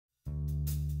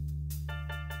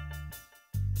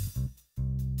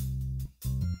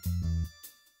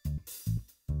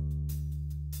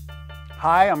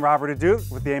Hi, I'm Robert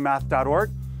Aduke with the amath.org,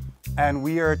 and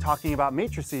we are talking about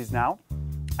matrices now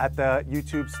at the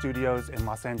YouTube studios in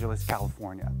Los Angeles,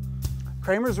 California.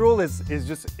 Cramer's rule is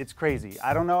just, it's crazy.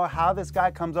 I don't know how this guy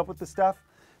comes up with this stuff.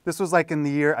 This was like in the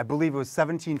year, I believe it was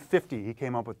 1750, he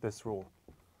came up with this rule.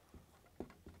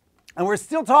 And we're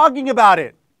still talking about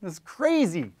it. It's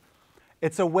crazy.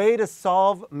 It's a way to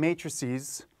solve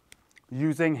matrices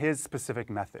using his specific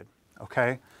method,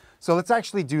 okay? So let's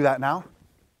actually do that now.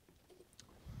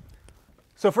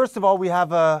 So first of all, we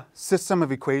have a system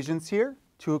of equations here,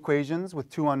 two equations with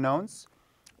two unknowns,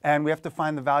 and we have to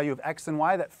find the value of x and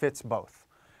y that fits both.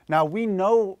 Now we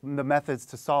know the methods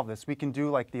to solve this. We can do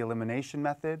like the elimination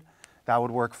method. That would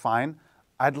work fine.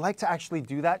 I'd like to actually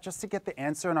do that just to get the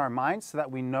answer in our mind so that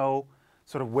we know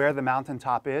sort of where the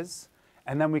mountaintop is,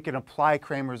 and then we can apply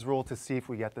Cramer's rule to see if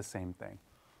we get the same thing.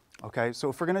 Okay,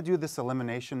 so if we're going to do this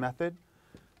elimination method,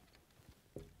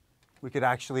 we could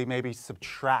actually maybe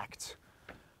subtract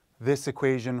this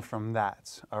equation from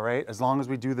that, all right? As long as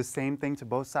we do the same thing to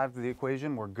both sides of the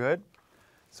equation, we're good.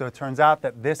 So it turns out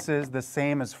that this is the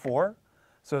same as 4.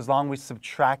 So as long as we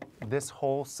subtract this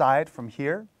whole side from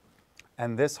here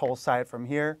and this whole side from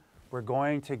here, we're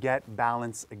going to get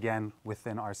balance again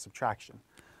within our subtraction.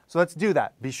 So let's do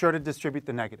that. Be sure to distribute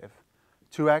the negative.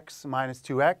 2x minus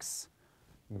 2x,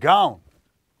 gone.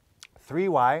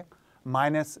 3y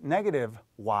minus negative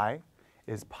y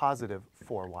is positive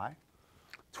 4y.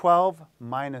 12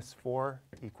 minus 4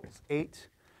 equals 8.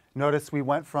 Notice we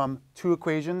went from two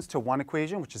equations to one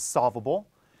equation, which is solvable,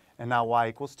 and now y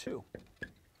equals 2.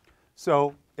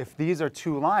 So if these are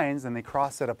two lines and they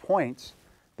cross at a point,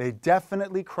 they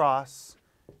definitely cross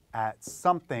at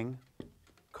something,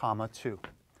 comma 2.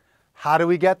 How do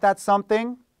we get that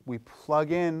something? We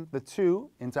plug in the 2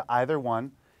 into either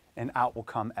one, and out will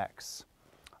come x.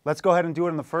 Let's go ahead and do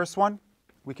it in the first one.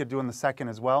 We could do it in the second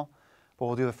as well, but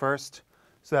we'll do the first.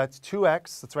 So that's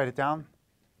 2x, let's write it down.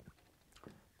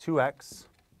 2x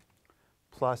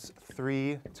plus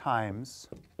 3 times,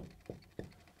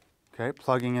 okay,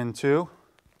 plugging in 2.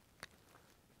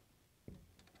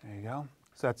 There you go.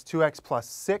 So that's 2x plus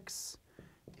 6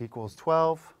 equals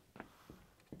 12.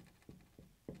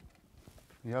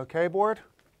 You okay, board?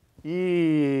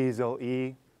 Easel,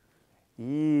 E.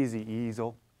 Easy,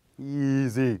 easel.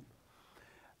 Easy.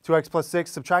 2x plus 6,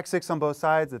 subtract 6 on both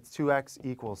sides, that's 2x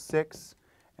equals 6.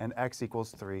 And x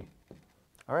equals 3.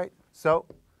 All right, so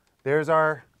there's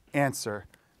our answer.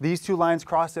 These two lines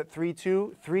cross at 3,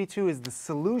 2. 3, 2 is the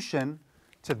solution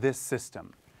to this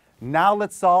system. Now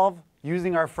let's solve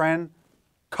using our friend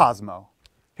Cosmo.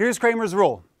 Here's Cramer's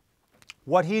rule.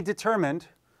 What he determined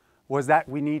was that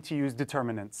we need to use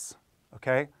determinants.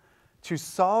 Okay? To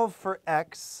solve for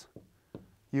x,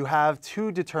 you have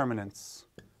two determinants.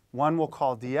 One we'll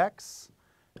call dx,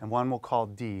 and one we'll call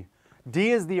d.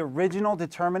 D is the original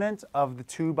determinant of the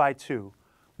 2 by 2.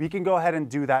 We can go ahead and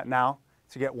do that now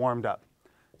to get warmed up.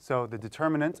 So the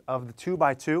determinant of the 2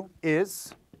 by 2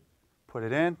 is, put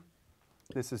it in,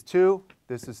 this is 2,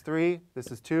 this is 3, this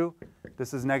is 2,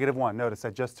 this is negative 1. Notice I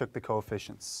just took the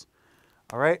coefficients.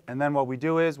 All right, and then what we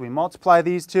do is we multiply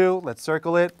these two. Let's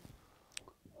circle it.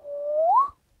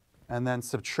 And then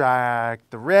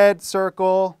subtract the red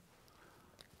circle.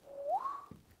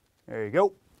 There you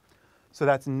go. So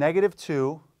that's negative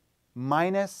 2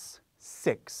 minus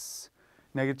 6.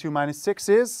 Negative 2 minus 6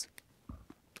 is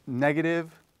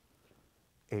negative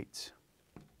 8.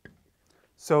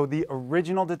 So the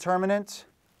original determinant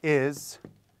is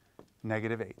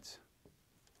negative 8.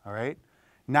 All right?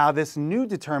 Now this new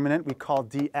determinant we call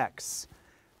dx.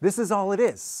 This is all it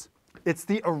is. It's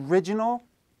the original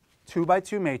 2 by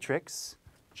 2 matrix,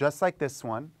 just like this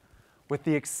one, with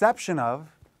the exception of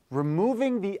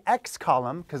removing the x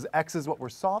column, because x is what we're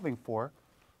solving for,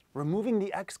 removing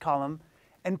the x column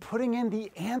and putting in the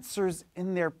answers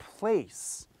in their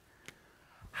place.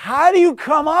 How do you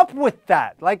come up with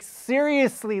that? Like,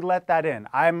 seriously, let that in.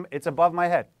 It's above my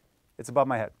head. It's above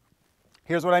my head.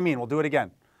 Here's what I mean. We'll do it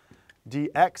again.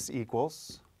 dx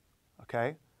equals,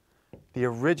 okay, the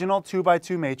original 2 by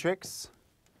 2 matrix.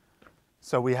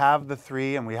 So we have the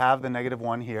 3 and we have the negative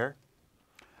 1 here.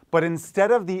 But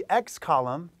instead of the x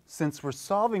column, since we're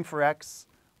solving for x,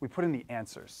 we put in the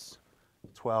answers,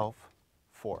 12,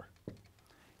 4.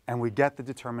 And we get the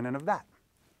determinant of that.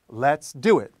 Let's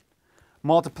do it.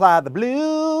 Multiply the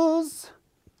blues.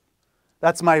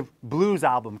 That's my blues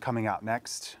album coming out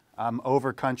next,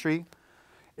 Over Country.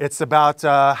 It's about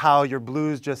how your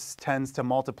blues just tends to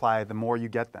multiply the more you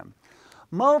get them.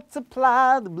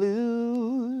 Multiply the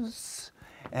blues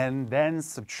and then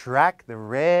subtract the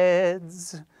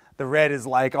reds. The red is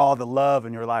like all the love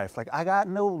in your life. Like, I got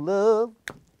no love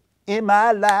in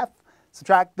my life.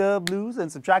 Subtract the blues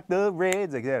and subtract the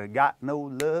reds. I got no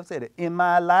love, said it in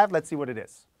my life. Let's see what it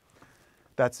is.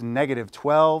 That's negative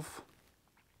 12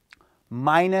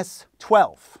 minus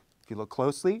 12. If you look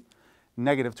closely,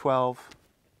 negative 12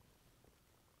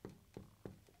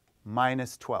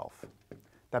 minus 12.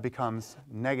 That becomes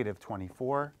negative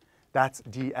 24. That's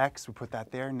dx. We put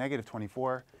that there, negative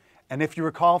 24. And if you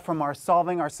recall from our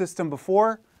solving our system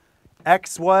before,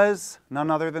 x was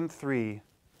none other than 3.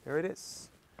 There it is.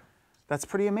 That's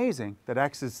pretty amazing that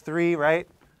x is 3, right?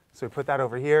 So we put that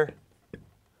over here.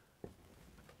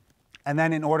 And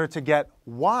then in order to get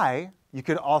y, you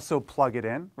could also plug it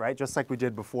in, right? Just like we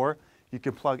did before. You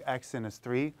could plug x in as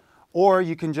 3. Or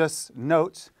you can just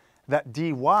note that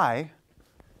dy, right,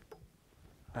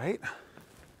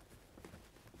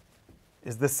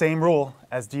 is the same rule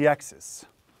as dx is.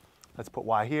 Let's put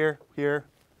y here, here.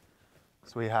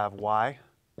 So we have y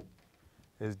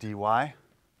is dy.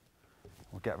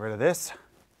 We'll get rid of this.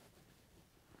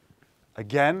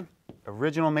 Again,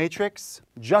 original matrix,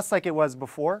 just like it was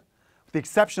before, with the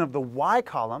exception of the y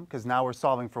column, because now we're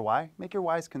solving for y. Make your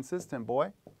y's consistent,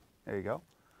 boy. There you go.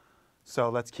 So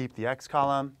let's keep the x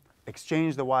column,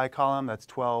 exchange the y column, that's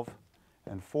 12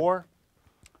 and 4.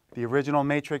 The original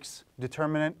matrix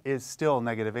determinant is still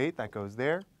negative 8, that goes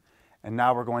there. And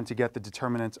now we're going to get the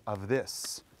determinant of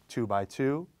this, 2 by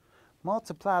 2.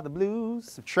 Multiply the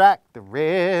blues, subtract the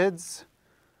reds.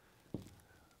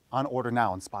 On order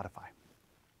now on Spotify.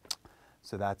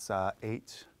 So that's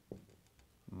 8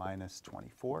 minus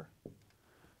 24.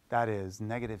 That is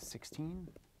negative 16.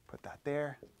 Put that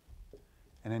there.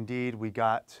 And indeed, we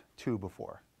got 2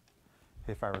 before,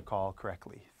 if I recall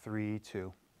correctly. 3,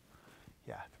 2.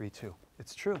 Yeah, 3, 2.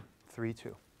 It's true, 3,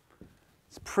 2.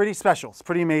 It's pretty special. It's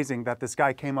pretty amazing that this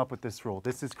guy came up with this rule.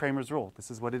 This is Kramer's rule.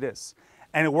 This is what it is.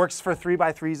 And it works for 3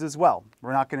 by 3s as well.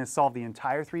 We're not going to solve the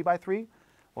entire 3 by 3.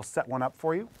 We'll set one up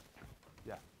for you.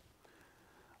 Yeah.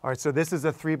 All right, so this is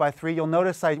a 3 by 3. You'll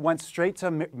notice I went straight to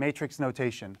matrix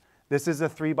notation. This is a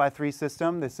 3 by 3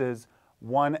 system. This is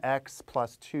 1x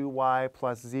plus 2y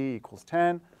plus z equals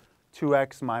 10.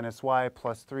 2x minus y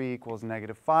plus 3 equals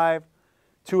negative 5.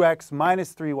 2x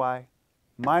minus 3y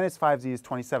minus 5z is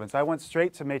 27. So I went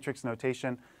straight to matrix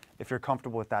notation. If you're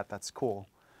comfortable with that, that's cool.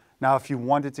 Now, if you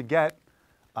wanted to get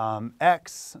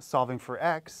x, solving for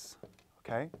x,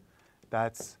 okay,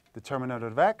 that's determinant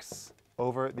of x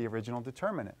over the original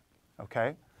determinant,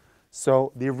 okay?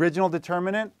 So the original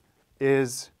determinant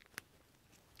is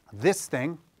this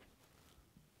thing,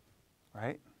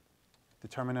 right?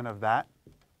 Determinant of that,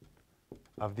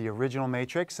 of the original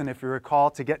matrix. And if you recall,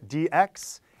 to get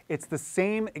dx, it's the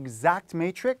same exact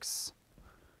matrix.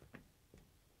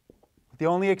 The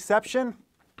only exception,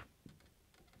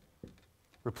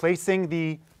 replacing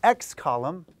the x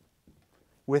column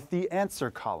with the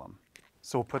answer column.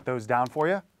 So we'll put those down for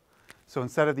you. So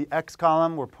instead of the x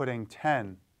column, we're putting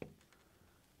 10,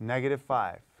 negative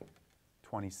 5,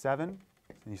 27. And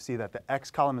you see that the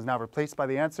x column is now replaced by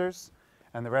the answers,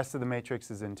 and the rest of the matrix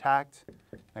is intact.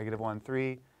 Negative 1,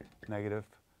 3, negative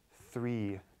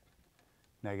 3,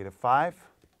 negative 5.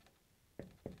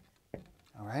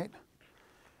 All right.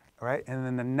 All right, and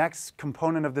then the next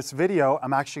component of this video,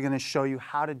 I'm actually going to show you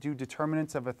how to do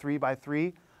determinants of a 3 by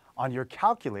 3 on your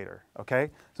calculator,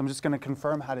 okay? So I'm just going to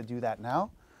confirm how to do that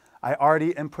now. I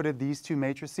already inputted these two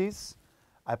matrices.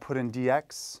 I put in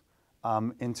dx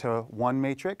into one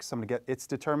matrix. I'm going to get its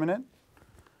determinant.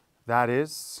 That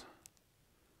is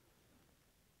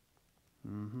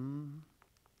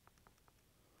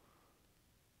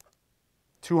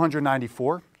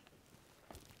 294.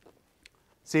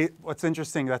 See, what's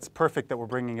interesting, that's perfect that we're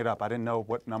bringing it up. I didn't know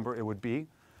what number it would be.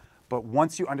 But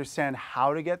once you understand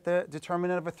how to get the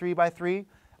determinant of a 3 by 3,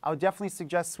 I would definitely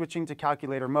suggest switching to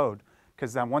calculator mode.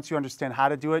 Because then once you understand how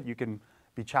to do it, you can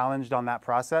be challenged on that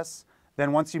process.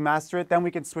 Then once you master it, then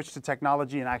we can switch to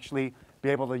technology and actually be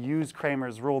able to use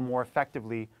Kramer's rule more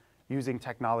effectively using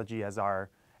technology as our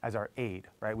aid,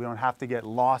 right? We don't have to get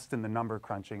lost in the number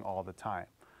crunching all the time,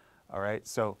 all right?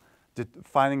 So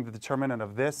finding the determinant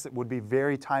of this would be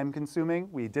very time consuming.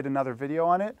 We did another video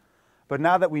on it. But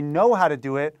now that we know how to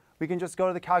do it, we can just go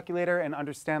to the calculator and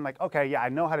understand like, okay, yeah, I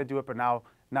know how to do it, but now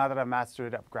that I've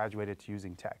mastered it, I've graduated to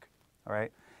using tech, all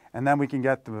right? And then we can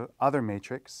get the other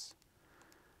matrix,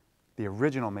 the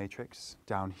original matrix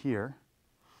down here.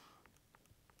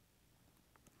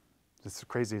 This is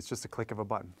crazy, it's just a click of a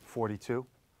button, 42.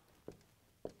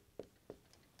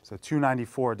 So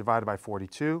 294 divided by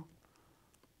 42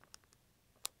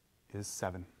 is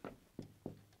 7.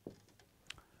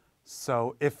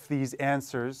 So if these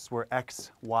answers were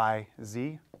x, y,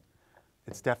 z,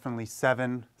 it's definitely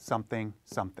 7 something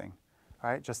something. All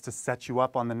right, just to set you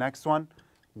up on the next one,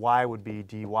 y would be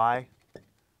dy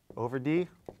over d,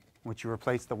 which you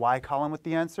replace the y column with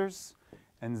the answers,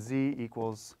 and z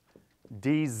equals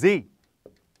dz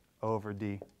over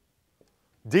d.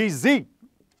 dz!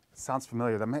 Sounds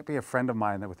familiar. That might be a friend of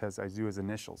mine that has I do his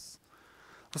initials.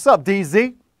 What's up,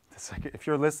 DZ? If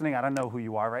you're listening, I don't know who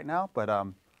you are right now, but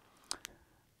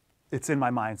it's in my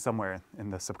mind somewhere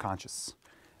in the subconscious.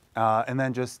 And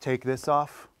then just take this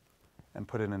off and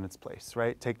put it in its place,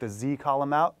 right? Take the z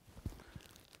column out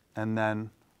and then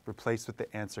replace with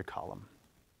the answer column,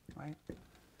 right?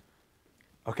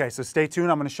 Okay, so stay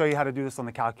tuned. I'm going to show you how to do this on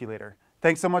the calculator.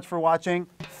 Thanks so much for watching.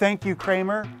 Thank you,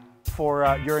 Kramer,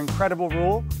 for your incredible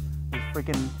rule.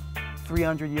 Freaking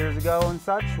 300 years ago and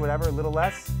such, whatever, a little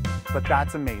less. But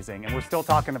that's amazing, and we're still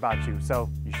talking about you, so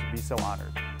you should be so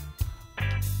honored.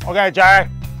 Okay, Jerry,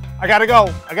 I gotta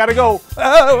go. I gotta go.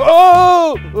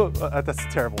 That's a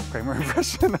terrible Kramer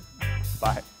impression.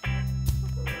 Bye.